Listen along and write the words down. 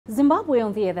Zimbabwe,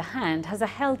 on the other hand, has a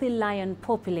healthy lion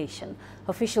population.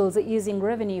 Officials are using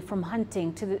revenue from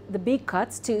hunting to the big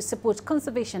cuts to support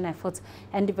conservation efforts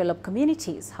and develop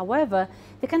communities. However,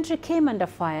 the country came under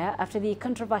fire after the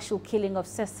controversial killing of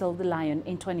Cecil the Lion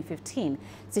in 2015.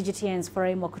 CGTN's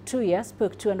Farai Mwakutuya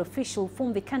spoke to an official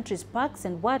from the country's Parks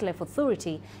and Wildlife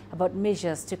Authority about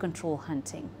measures to control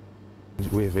hunting.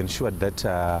 We have ensured that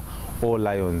all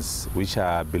lions which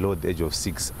are below the age of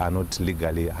 6 are not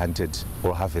legally hunted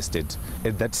or harvested.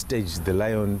 At that stage, the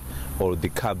lion or the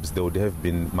cubs, they would have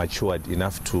been matured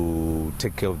enough to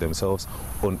take care of themselves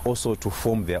and also to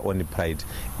form their own pride.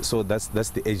 So that's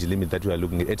the age limit that we are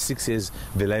looking at. At 6 years,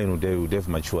 the lion would have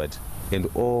matured. And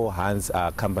all hunts are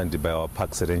accompanied by our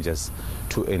parks rangers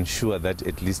to ensure that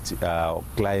at least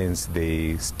clients,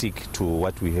 they stick to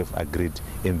what we have agreed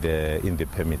in the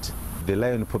permit. The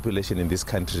lion population in this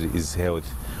country is healthy.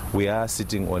 We are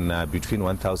sitting on between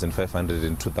 1,500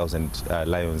 and 2,000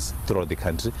 lions throughout the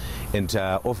country. And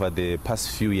over the past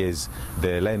few years,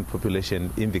 the lion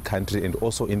population in the country and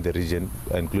also in the region,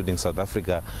 including South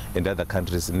Africa and other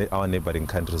countries, our neighboring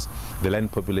countries, the lion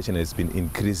population has been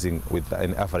increasing with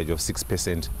an average of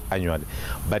 6% annually.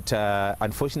 But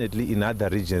unfortunately, in other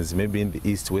regions, maybe in the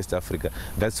East, West Africa,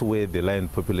 that's where the lion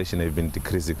population has been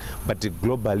decreasing. But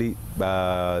globally,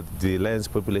 the lions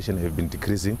population have been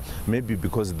decreasing, maybe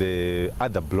because the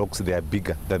other blocks, they are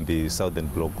bigger than the southern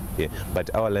block. Yeah.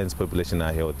 But our lions population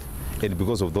are healthy, and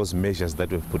because of those measures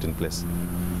that we've put in place.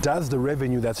 Does the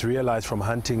revenue that's realized from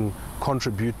hunting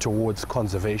contribute towards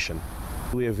conservation?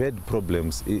 We have had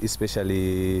problems,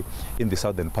 especially in the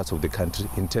southern parts of the country,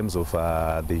 in terms of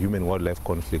the human-wildlife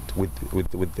conflict with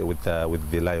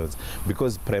the lions,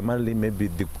 because primarily maybe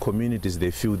the communities,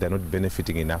 they feel they're not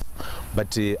benefiting enough.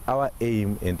 But our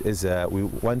aim is we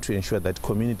want to ensure that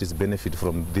communities benefit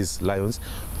from these lions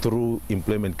through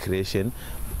employment creation,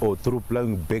 or through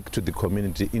plowing back to the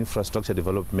community, infrastructure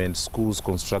development, schools,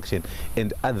 construction,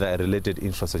 and other related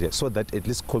infrastructure, so that at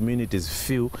least communities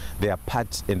feel they are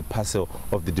part and parcel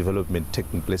of the development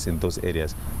taking place in those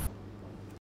areas.